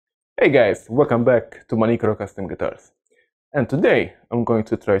Hey guys, welcome back to Manicro Custom Guitars. And today I'm going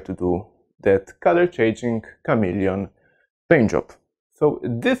to try to do that color changing Chameleon paint job. So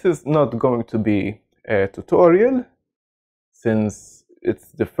this is not going to be a tutorial, since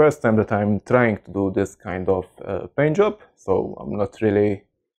it's the first time that I'm trying to do this kind of paint job, so I'm not really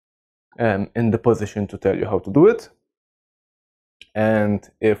in the position to tell you how to do it. And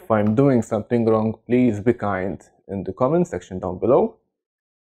if I'm doing something wrong, please be kind in the comment section down below.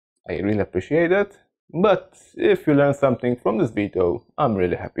 I really appreciate it, but if you learn something from this video, I'm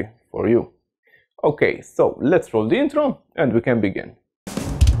really happy for you. Okay, so let's roll the intro and we can begin.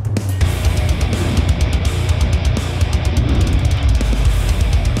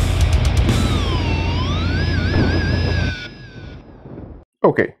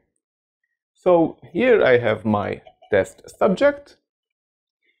 Okay, so here I have my test subject.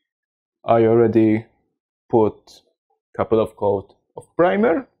 I already put a couple of coats of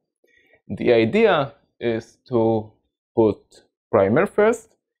primer. The idea is to put primer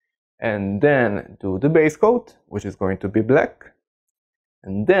first and then do the base coat, which is going to be black,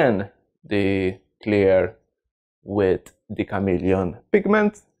 and then the clear with the Chameleon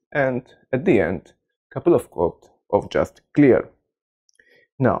pigment, and at the end a couple of coats of just clear.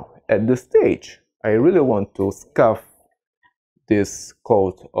 Now at this stage I really want to scuff this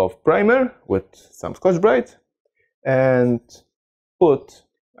coat of primer with some Scotch-Brite and put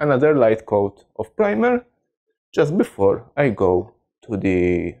another light coat of primer just before I go to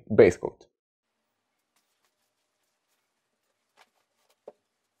the base coat.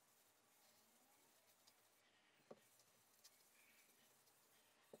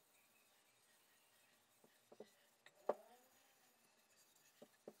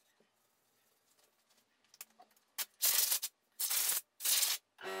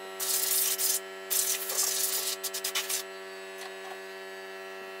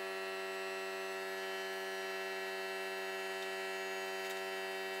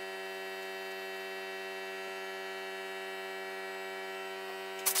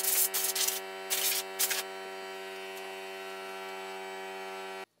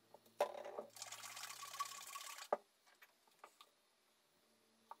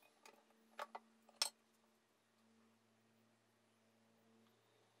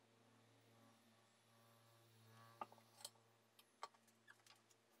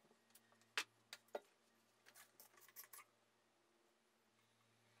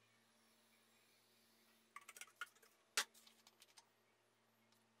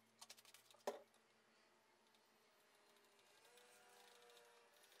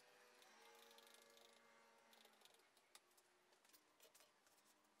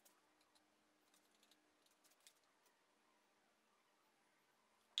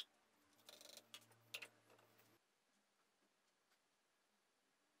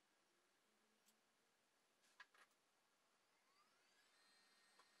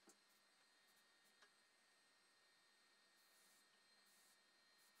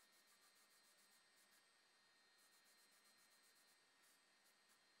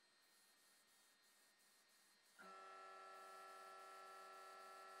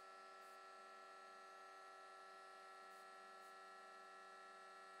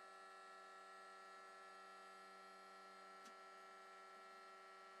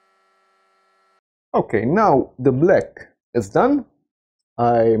 Okay, now the black is done.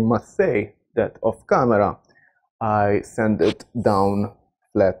 I must say that off camera I sanded down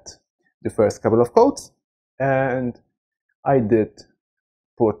flat the first couple of coats, and I did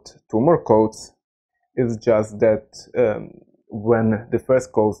put two more coats. It's just that when the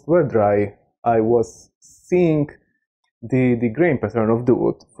first coats were dry, I was seeing the grain pattern of the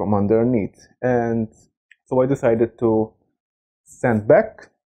wood from underneath, and so I decided to sand it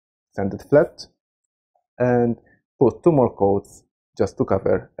flat, and put two more coats just to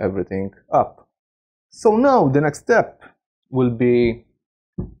cover everything up. So now the next step will be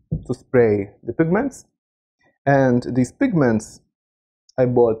to spray the pigments, and these pigments I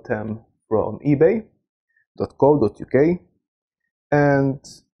bought them from ebay.co.uk, and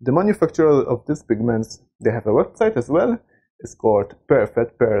the manufacturer of these pigments, they have a website as well. It's called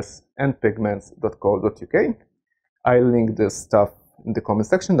perfectpearsandpigments.co.uk. I'll link this stuff in the comment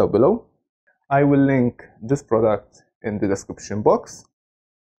section down below. I will link this product in the description box,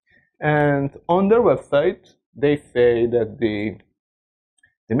 and on their website they say that the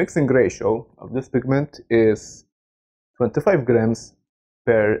mixing ratio of this pigment is 25 grams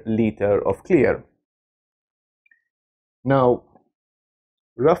per liter of clear. Now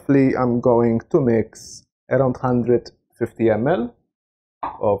roughly I'm going to mix around 150 ml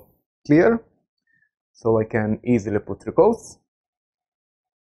of clear, so I can easily put 3 coats.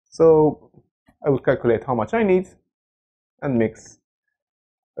 So I will calculate how much I need and mix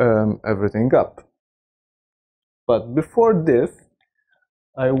everything up. But before this,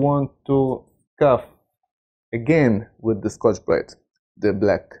 I want to scuff again with the Scotch-Brite the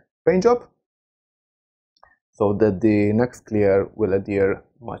black paint job, so that the next clear will adhere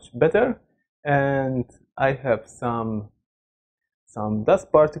much better. And I have some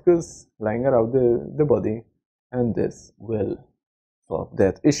dust particles lying around the body, and this will solve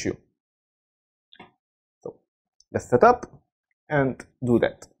that issue. So let's set up and do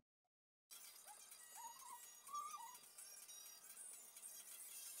that.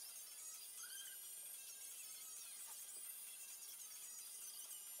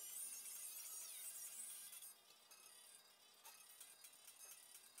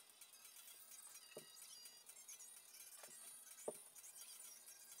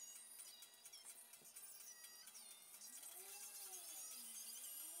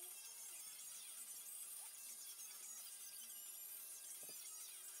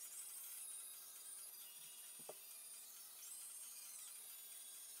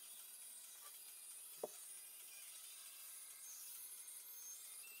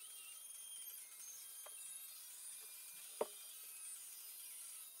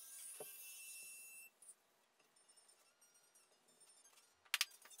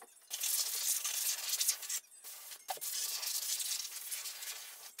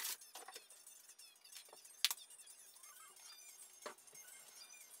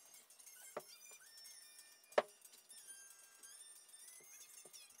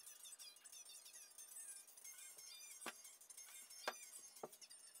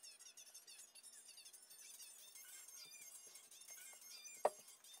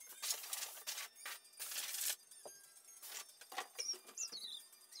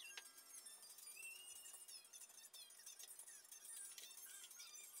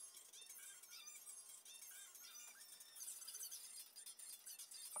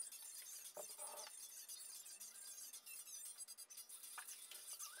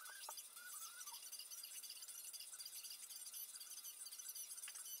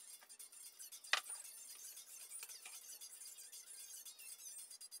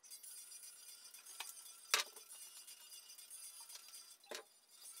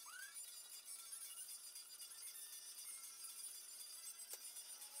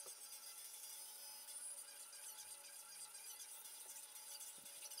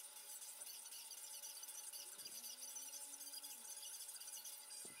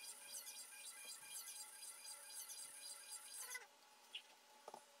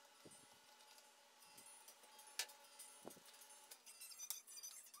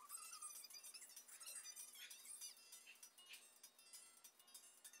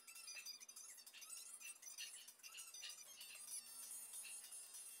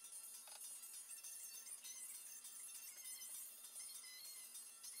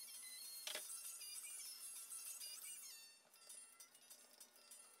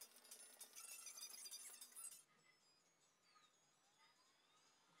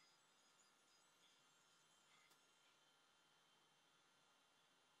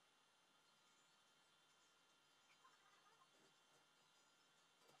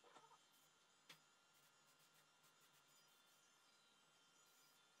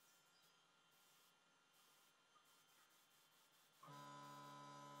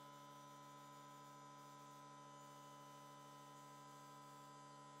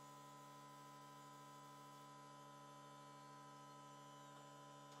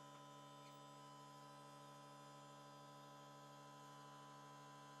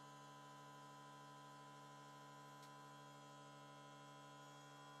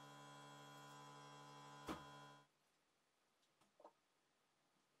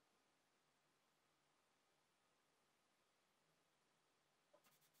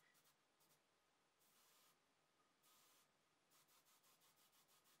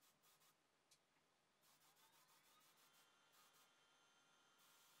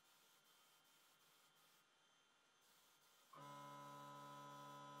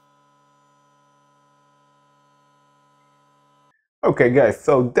 Okay guys,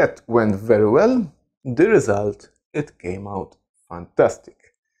 so that went very well. The result, it came out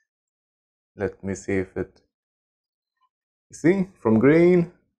fantastic. Let me see if it, you see, from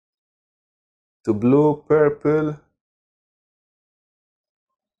green to blue, purple.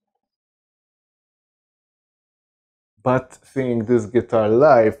 But seeing this guitar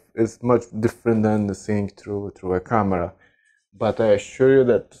live is much different than seeing through a camera. But I assure you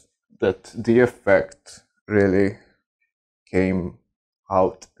that the effect really came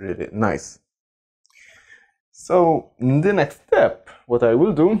out really nice. So in the next step, what I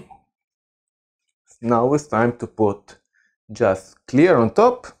will do, now it's time to put just clear on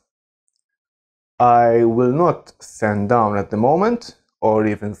top. I will not sand down at the moment or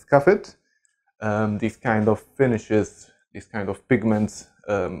even scuff it. These kind of finishes, these kind of pigments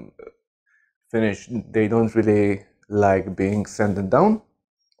finish, they don't really like being sanded down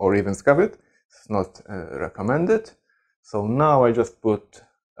or even scuff it. It's not recommended. So now I just put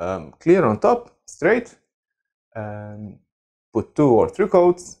clear on top, straight, put 2 or 3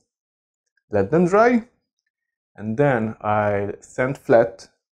 coats, let them dry, and then I sand flat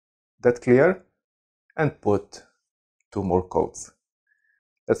that clear and put 2 more coats.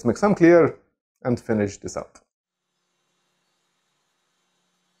 Let's make some clear and finish this up.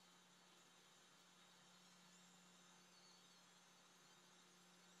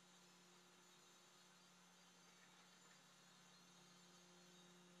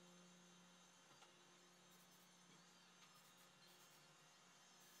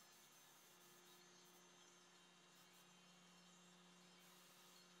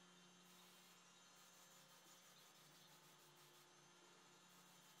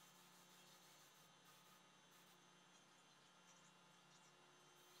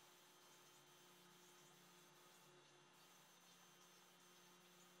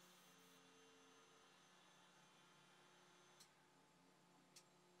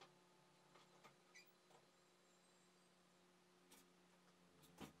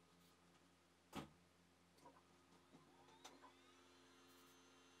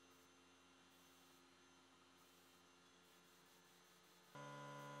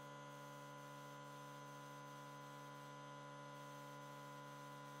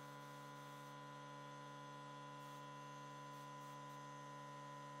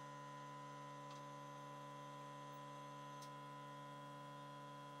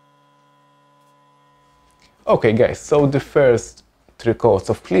 Okay guys, so the first 3 coats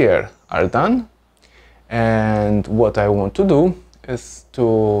of clear are done, and what I want to do is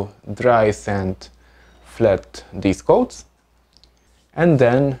to dry sand flat these coats and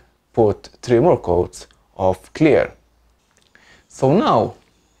then put 3 more coats of clear. So now,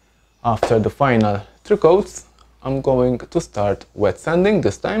 after the final 3 coats, I'm going to start wet sanding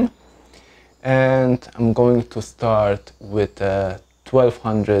this time, and I'm going to start with a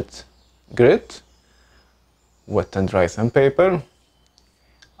 1200 grit wet and dry sandpaper.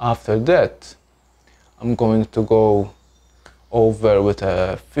 After that, I'm going to go over with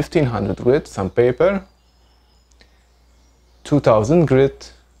a 1500 grit sandpaper, 2000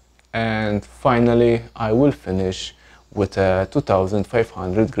 grit, and finally I will finish with a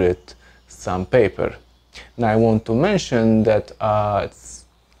 2500 grit sandpaper. Now I want to mention that it's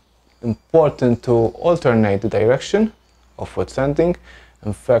important to alternate the direction of wet sanding.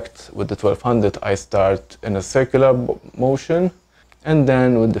 In fact, with the 1200 I start in a circular motion, and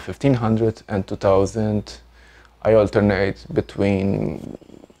then with the 1500 and 2000 I alternate between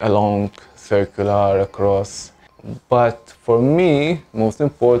along, circular, across. But for me, most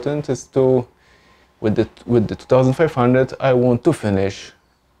important is to, with the 2500 I want to finish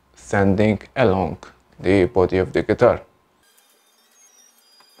sanding along the body of the guitar.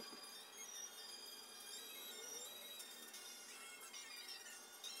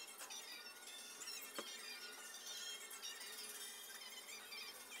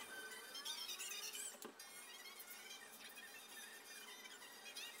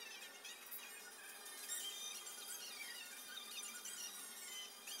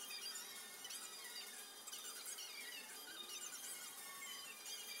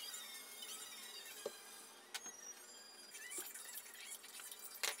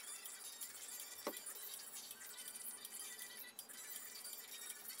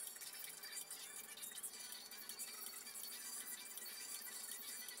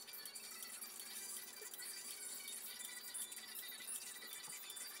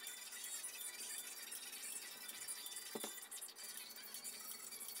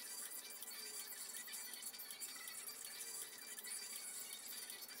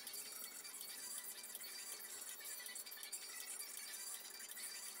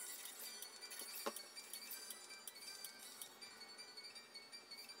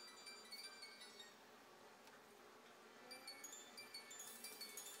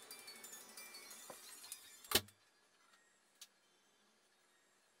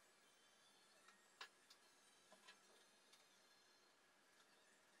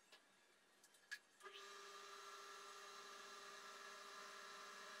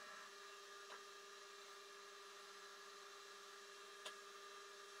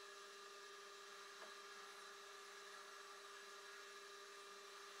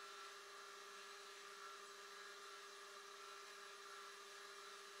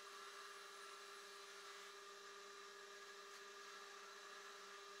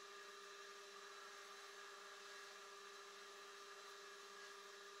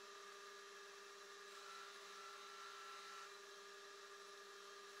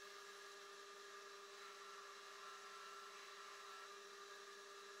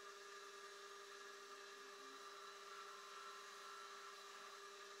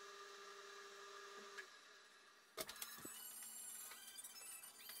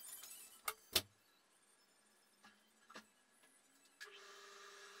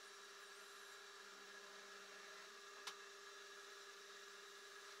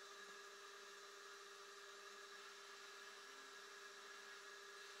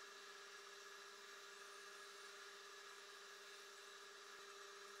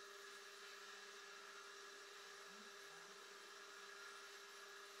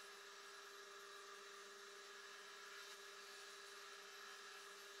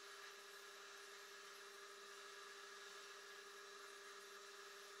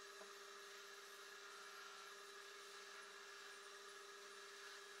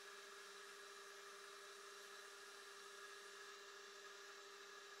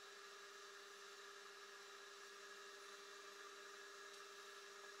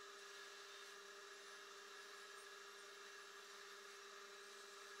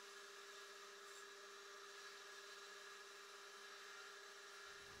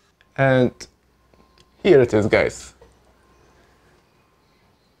 And here it is, guys.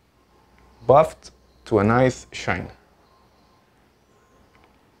 Buffed to a nice shine.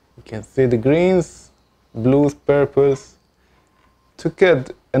 You can see the greens, blues, purples. To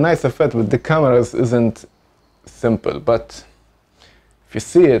get a nice effect with the cameras isn't simple, but if you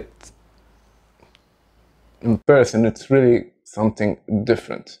see it in person, it's really something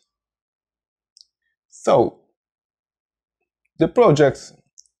different. So, the project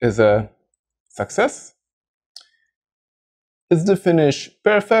is a success. Is the finish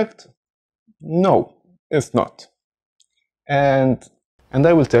perfect? No, it's not. And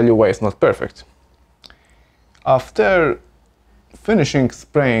I will tell you why it's not perfect. After finishing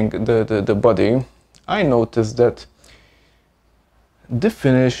spraying the body, I noticed that the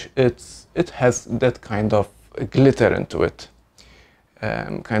finish, it has that kind of glitter into it,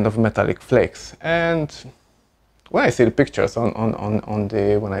 kind of metallic flakes. And when I see the pictures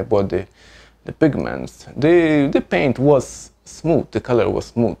when I bought the pigments, the paint was smooth, the color was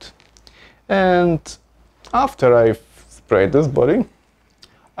smooth. And after I sprayed this body,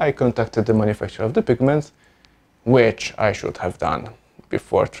 I contacted the manufacturer of the pigments, which I should have done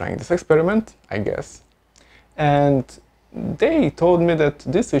before trying this experiment, I guess. And they told me that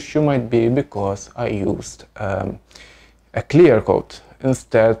this issue might be because I used a clear coat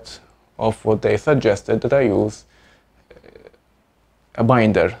instead of what they suggested, that I use a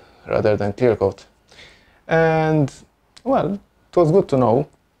binder rather than clear coat. And well, it was good to know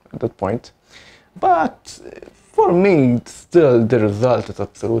at that point. But for me, still the result is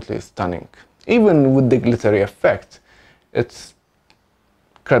absolutely stunning. Even with the glittery effect, it's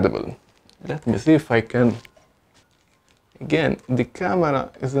credible. Let me see if I can. Again, the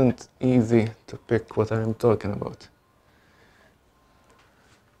camera isn't easy to pick what I'm talking about.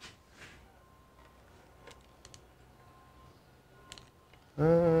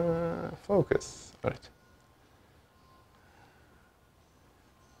 Focus. All right.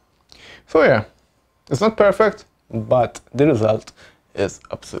 So yeah, it's not perfect, but the result is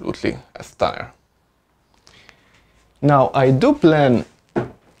absolutely a stunner. Now I do plan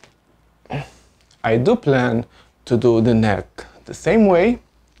to do the neck the same way.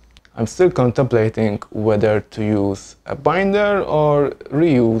 I'm still contemplating whether to use a binder or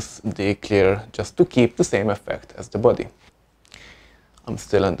reuse the clear just to keep the same effect as the body. I'm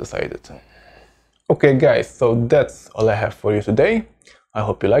still undecided. Okay guys, so that's all I have for you today. I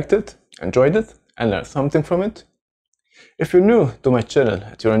hope you liked it, enjoyed it, and learned something from it. If you're new to my channel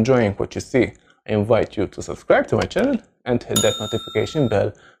and you're enjoying what you see, I invite you to subscribe to my channel and hit that notification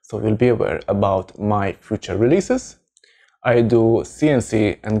bell so you'll be aware about my future releases. I do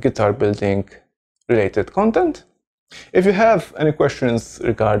CNC and guitar building related content. If you have any questions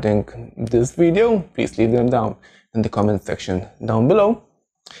regarding this video, please leave them down in the comment section down below.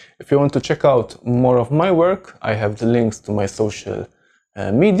 If you want to check out more of my work, I have the links to my social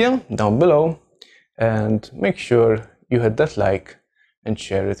media down below, and make sure you hit that like and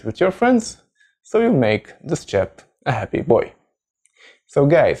share it with your friends so you make this chap a happy boy. So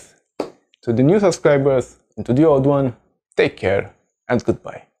guys, to the new subscribers and to the old one, take care and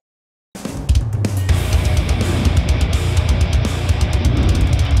goodbye.